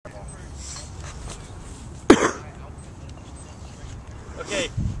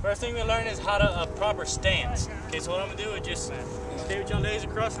First thing we learn is how to a proper stance. Okay, so what I'm gonna do is just stay with your legs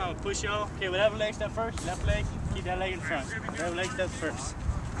across, and I'm gonna push y'all. Okay, whatever leg step first, left leg, keep that leg in front. Whatever leg step first.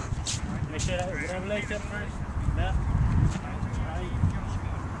 Make sure that whatever leg step first, left,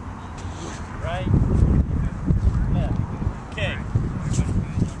 right, left. Okay.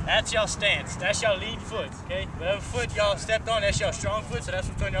 That's y'all stance. That's y'all lead foot. Okay? Whatever foot y'all stepped on, that's y'all strong foot, so that's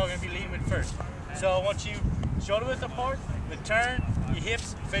what y'all gonna be leading with first. So I want you shoulder width apart, but turn your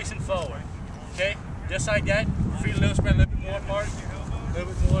hips facing forward. Okay? Just like that. Feet a little spread a little bit more apart. A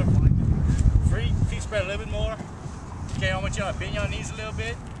little bit more. Feet spread a little bit more. Okay, I want y'all to bend your knees a little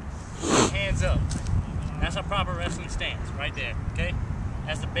bit. Hands up. That's a proper wrestling stance right there. Okay?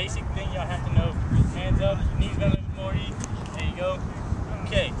 That's the basic thing y'all have to know. Hands up, knees bend a little bit more. There you go.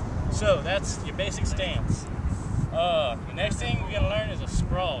 Okay, so that's your basic stance. The next thing we're gonna learn is a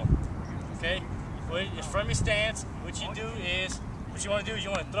sprawl. Okay? It's from your stance. What you do is, what you want to do is you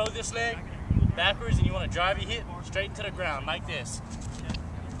want to throw this leg backwards and you want to drive your hip straight to the ground like this.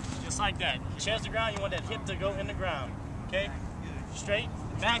 Just like that. Chest to the ground, you want that hip to go in the ground. Okay? Straight,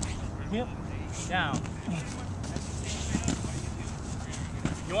 back, hip, down.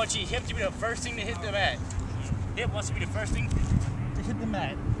 You want your hip to be the first thing to hit the mat. Hip wants to be the first thing to hit the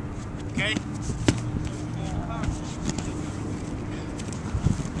mat. Okay?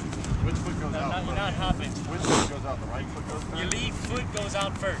 Which foot goes out? You're not hopping. Which foot goes out? The right foot goes out? Your lead foot goes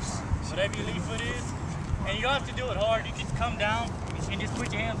out first. Whatever your lead foot is. And you don't have to do it hard. You can come down and just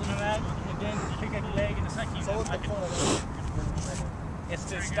put your hands on the mat and then pick up your leg and it's like you it's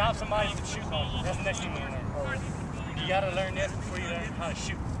to stop somebody from shooting on you. That's the next thing you learn. You gotta learn this before you learn how to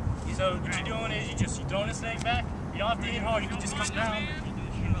shoot. So what you're doing is you're throwing this leg back. You don't have to hit hard, you can just come down.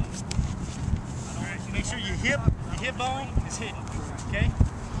 Make sure your hip bone is hidden. Okay?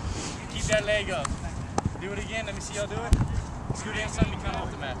 Keep that leg up. Do it again, let me see y'all do it. Scoot in something to come off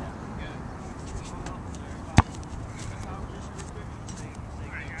the mat.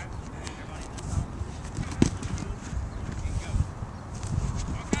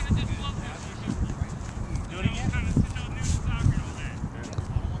 Do it again.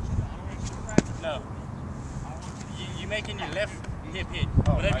 No. You're making your left hip hit.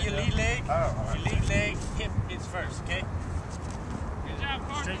 Whatever your lead leg, hip hits first, okay?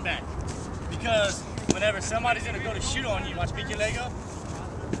 Straight back. Because whenever somebody's gonna go to shoot on you, watch, pick your leg up,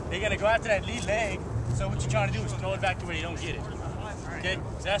 they're gonna go after that lead leg, so what you're trying to do is throw it back to where they don't get it. Okay?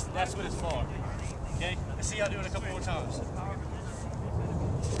 So that's what it's for. Okay? Let's see y'all do it a couple more times.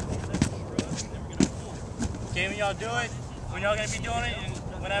 Okay, when y'all do it, when y'all gonna be doing it, and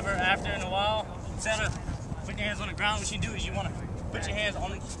whenever after in a while, instead of putting your hands on the ground, what you do is you wanna put your hands on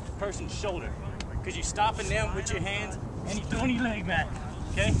the person's shoulder. Because you're stopping them with your hands and you're throwing your leg back.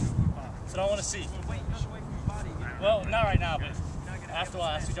 Okay? That's what I want to see. Well, not right now, but after a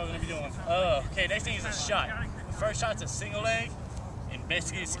while, that's what y'all gonna be doing. Okay, next thing is a shot. The first shot's a single leg, and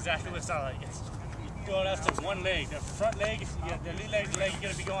basically it's exactly what it sounds like. It's going after one leg. The front leg, the lead leg, the leg you're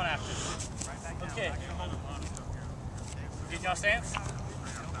gonna be going after. Okay. Get y'all stance.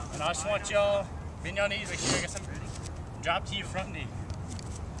 And I just want y'all bend your knees, make sure you get some. Drop to your front knee.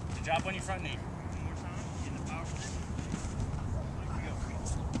 Drop on your front knee.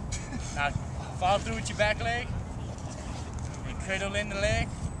 Now, follow through with your back leg, and cradle in the leg,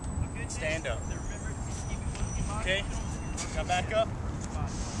 stand up. Okay, come back up.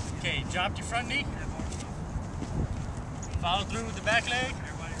 Okay, drop your front knee, follow through with the back leg,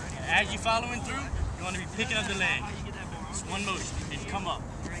 and as you're following through, you want to be picking up the leg. It's one motion, and come up.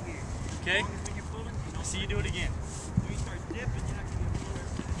 Okay, let's see you do it again.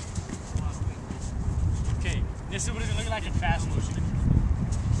 Okay, this is what it's looking like in fast motion.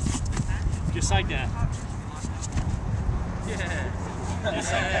 Just like that. Yeah.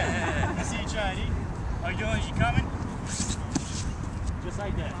 Just like that. I see you try it. Are you doing as you coming? Just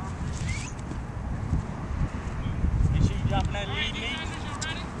like that. Make sure you're dropping that lead knee.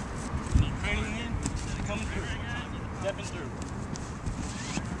 And you're cradling in, coming through. Stepping through.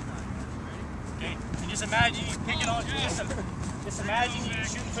 Okay? And just imagine you picking on, just imagine you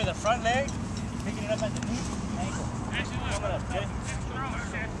shooting for the front leg, picking it up at the knee, ankle. Coming up, okay?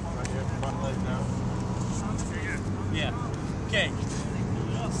 Front leg now. Yeah. Okay.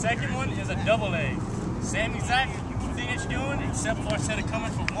 Second one is a double leg. Same exact thing that you're doing, except for instead of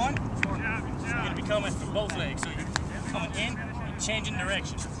coming from one, you're going to be coming from both legs. So you're coming in and changing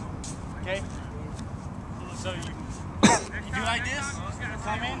directions. Okay? So you do like this,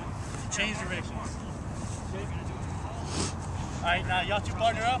 come in, change directions. Okay? Alright, now y'all two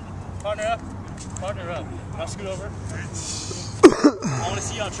partner up, partner up, partner up. Now scoot over. I want to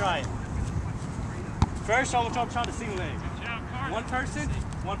see y'all try it. First, I want y'all to try the single leg. One person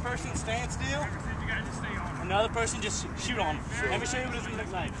One person stand still, another person just shoot on him. Let me show you what it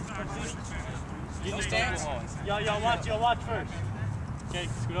looks like. Get in your stance. Y'all watch first. Okay,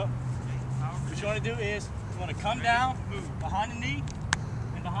 scoot up. What you want to do is, you want to come down behind the knee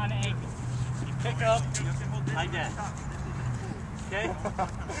and behind the ankle. You pick up like that. Okay?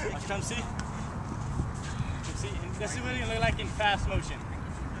 Watch, come see. Come see. And this is what it's going to look like in fast motion.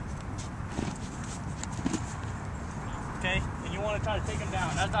 Okay? And you want to try to take them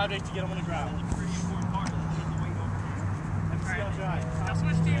down. That's the object to get them on the ground. Let's see y'all try. Now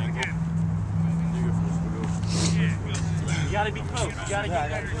switch teams again. You gotta be close. You gotta get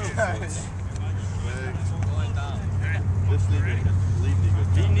that close. This knee goes.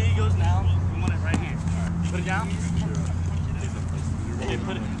 Lead knee goes now. We want it right here. Put it down. Okay,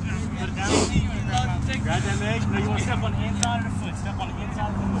 put it down. Grab that leg. No, you want to step on the inside of the foot. Step on the inside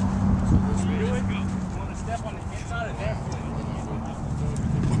of the foot. You do it. You want to step on the inside of their foot.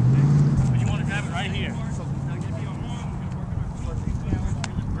 But you want to grab it right here.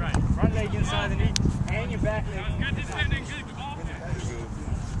 Right. Front leg inside the knee. And your back leg. Good defending. Good.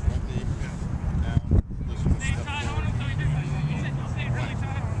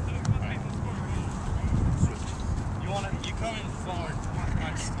 You coming forward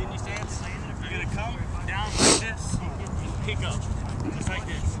on skinny stance. You're gonna come down like this, pick up, just like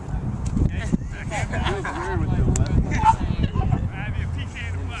this.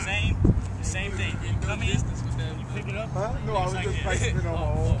 Okay? Same thing. You come in, you pick it up. No, I was like just this. practicing on my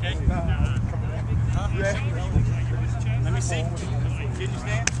own. Okay? Let me see. Skinny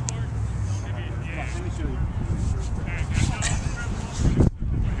stance. Let me show you.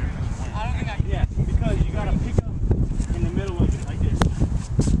 Yeah, because you gotta pick up in the middle of it like this.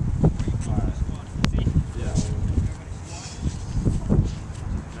 Alright. See? Yeah.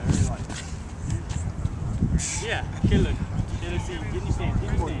 Very light. Yeah. Okay, look. Okay, let's see. Get in your stance. Get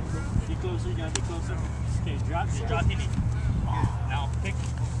in your stance. Get closer. You gotta get closer. Okay, drop your knee. Now pick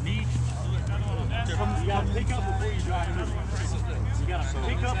knee. You gotta pick up before you drive through. You gotta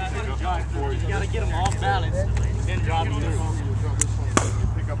pick up before you drive through. You gotta get them off balance, then drive them through.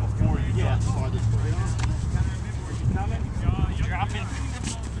 Pick up before you slide this way. Keep coming. You're dropping.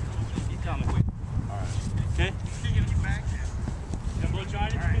 Keep coming. Alright. Okay?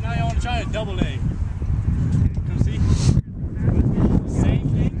 Now you want to try a double leg. Come see? Same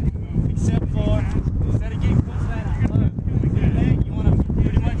thing, except for instead of getting close to that leg, you want to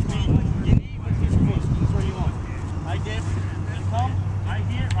pretty much be your knee with his foot. That's where you want. Like this. And come right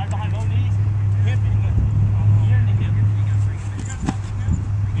here, right behind both knees. Hip in the ear and the hip.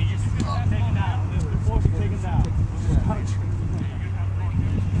 You just take it down. The force will take it down.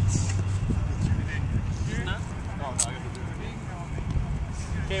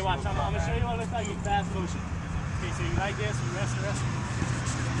 Okay, watch. I'm going to show you what it looks like in fast motion. Okay, so you like this, you rest.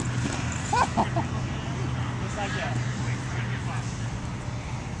 Just like that.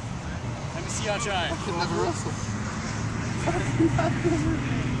 Let me see y'all try. I can never wrestle.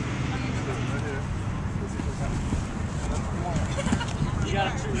 You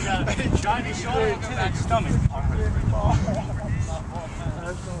gotta drive your shoulder into that stomach.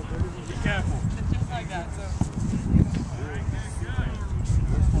 Be careful. Just like that. So.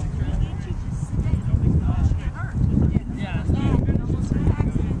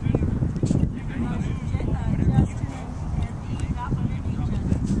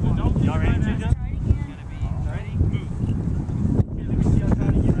 Y'all ready to jump? Ready? Move. Okay, let me see y'all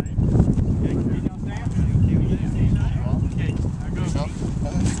trying to get right. Okay, can y'all stand? Okay, now go.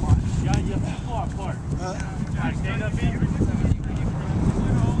 Y'all too far apart. Alright, stand up in.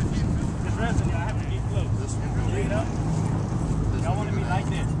 Just resting, y'all have to get close. Stand up. Y'all want to be like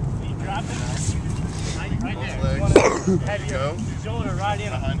this. So you drop it. Right there. You want to have your shoulder right in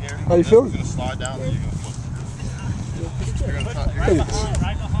behind here. How you feeling? You're going to slide down and you're going to flip. You're going to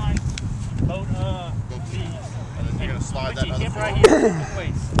right behind both knees. And then you're going to slide that other hip foot. right here.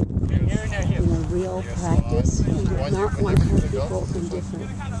 Waist. Here and there, hip. In a real practice, you do not want to have people in different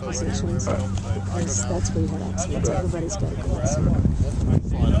positions because that's where you have accidents. Everybody's got to go at some point.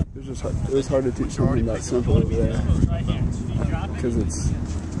 It was hard to teach something that simple over there because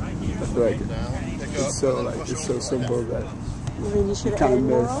I feel like it's so simple that Well, then you should have added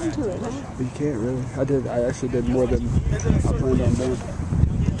more on to it, huh? you can't really. I actually did more than I planned on doing.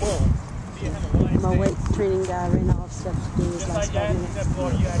 My weight training guy ran out of stuff to do his last 5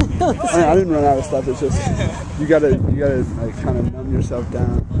 minutes. I didn't run out of stuff. It's just you gotta like kind of numb yourself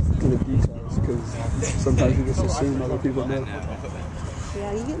down to the details because sometimes you just assume other people know.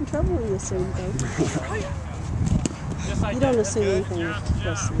 Yeah, you get in trouble when you assume things. You don't assume anything with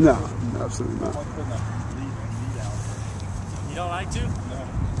Westling. No, absolutely not. You don't like to?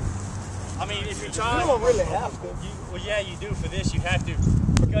 I mean, if you're trying, You don't really have to. well, yeah, you do for this. You have to,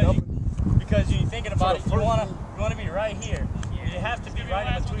 because you're thinking about it. You wanna be right here. You have to be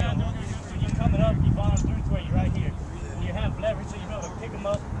right in between them. When you're coming up, you bottom through to where you're right here. And you have leverage, so you know to pick them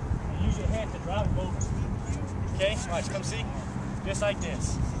up and use your hand to drive them over. Okay, watch, come see. Just like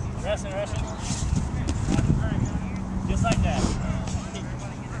this. Resting. Just like that.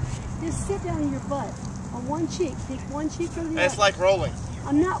 Just sit down in your butt on one cheek. Pick one cheek or the other. It's like rolling.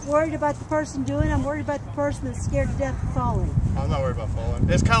 I'm not worried about the person doing it. I'm worried about the person that's scared to death of falling. I'm not worried about falling.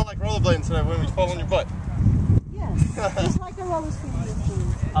 It's kind of like rollerblading instead of when you fall on your butt. Yes, just like a roller skating.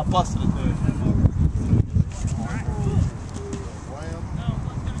 I busted it, dude.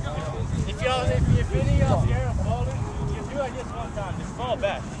 If any of y'all are falling, you do it just one time. Just fall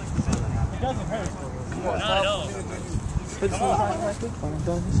back. It doesn't hurt. Not at all. Come on.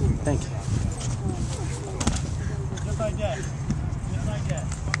 Thank you. Just like that. Just like that.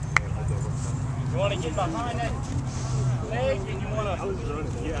 You want to get behind that leg and you want to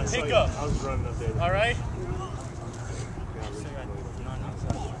pick up. I was running up there. All right?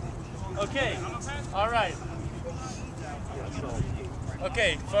 Okay. All right.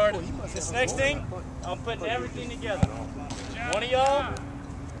 Okay, for this next thing, I'm putting everything together. One of y'all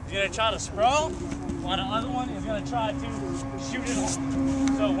is going to try to sprawl, while the other one is going to try to shoot it on.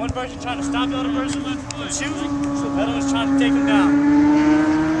 So one person trying to stop the other person from shooting, the other one's trying to take him down.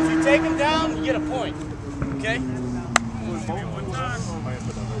 If you take him down, you get a point. Okay?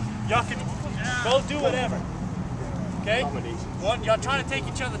 Y'all can both do whatever. Okay? Y'all trying to take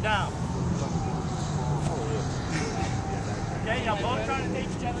each other down. Okay, y'all both trying to take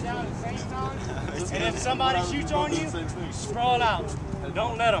each other down at the same time. And if somebody shoots on you, you sprawl out.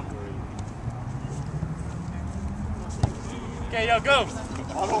 Don't let them. Okay, y'all go.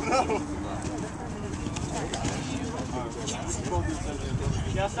 I don't know.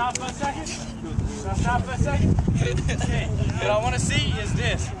 Y'all stop for a second? Y'all stop for a second? Okay, what I want to see is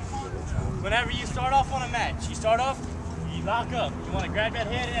this. Whenever you start off on a match, you start off, you lock up. You want to grab that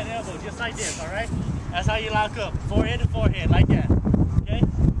head and that elbow just like this, all right? That's how you lock up. Forehead to forehead, like that. Okay?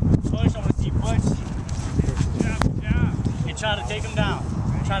 Push, I want to see you push. And try to take them down.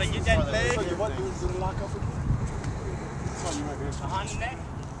 Try to get that leg behind the neck.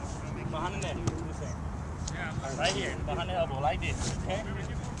 Behind the neck. Right here, behind the elbow, like this. Okay?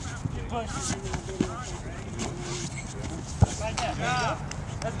 You push. Just like that.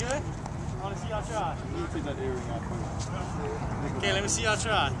 That's good. I want to see y'all try. Okay, let me see y'all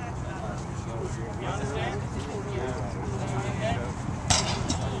try. You understand? Okay.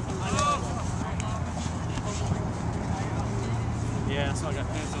 Yeah, that's why I got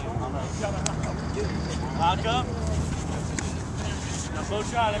pants on. Lock up. Now both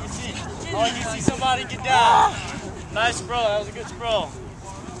try, let me see. Oh, you can see somebody get down. Nice sprawl, that was a good sprawl.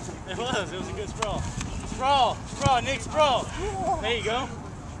 It was a good sprawl. Sprawl, Nick, sprawl. There you go.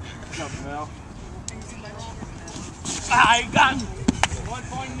 I got him. 1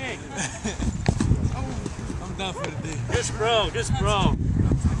 point, Nick. I'm done for the day. Good sprawl.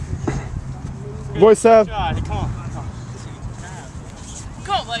 Voice up. Come on.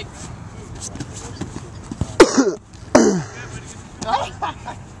 Go, like.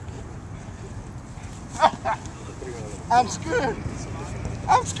 I'm scared.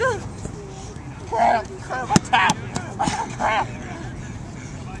 Crap, attack. Crap.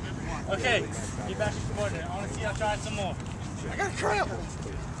 Okay, get back to your coordinate. I want to see y'all try some more. I got a cramp.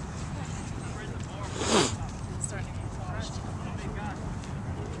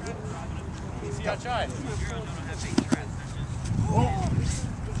 See y'all try.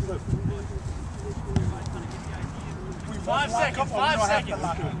 5 seconds, 5 seconds. You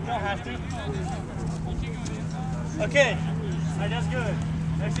don't have to. Okay, all right, that's good.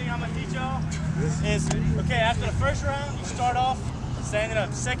 Next thing I'm gonna teach y'all is, okay, after the first round, you start off standing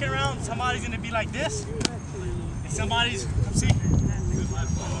up. Second round, somebody's gonna be like this, and somebody's, come see,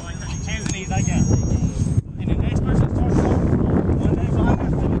 hands and knees like that. And the next person starts off, one leg behind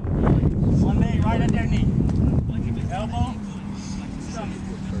their foot, one leg right at their knee. Elbow, stomach,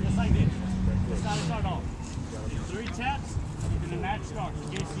 just like this. That's how to start off. 3 taps, and the match starts.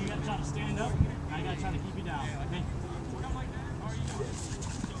 Okay, so you gotta try to stand up, and I gotta try to keep you down. Okay?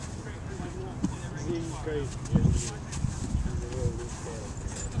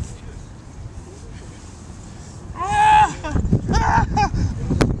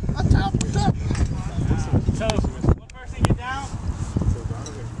 So, one person get down.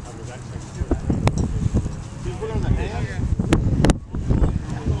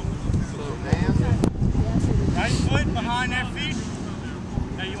 Right foot behind their feet.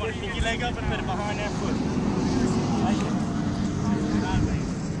 Now you want to kick your leg up and put it behind their foot. Like that.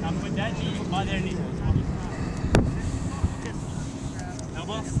 Now Now put that knee by their knee.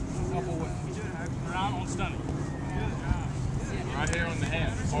 Elbow? Elbow what? Around on stomach. Right here on the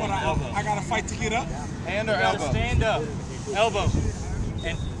hand. What, I gotta fight to get up? Hand or You gotta elbow? stand up. Elbow.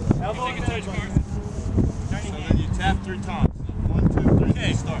 And elbow and touch guard. Turn So your then hand. you tap 3 times. 1, 2, 3,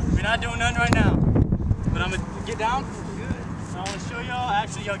 Okay, start. we're not doing nothing right now. But I'm gonna get down. So I'm gonna show y'all.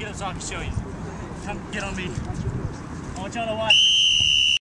 Actually, y'all get up so I can show you. Come get on me. I want y'all to watch me.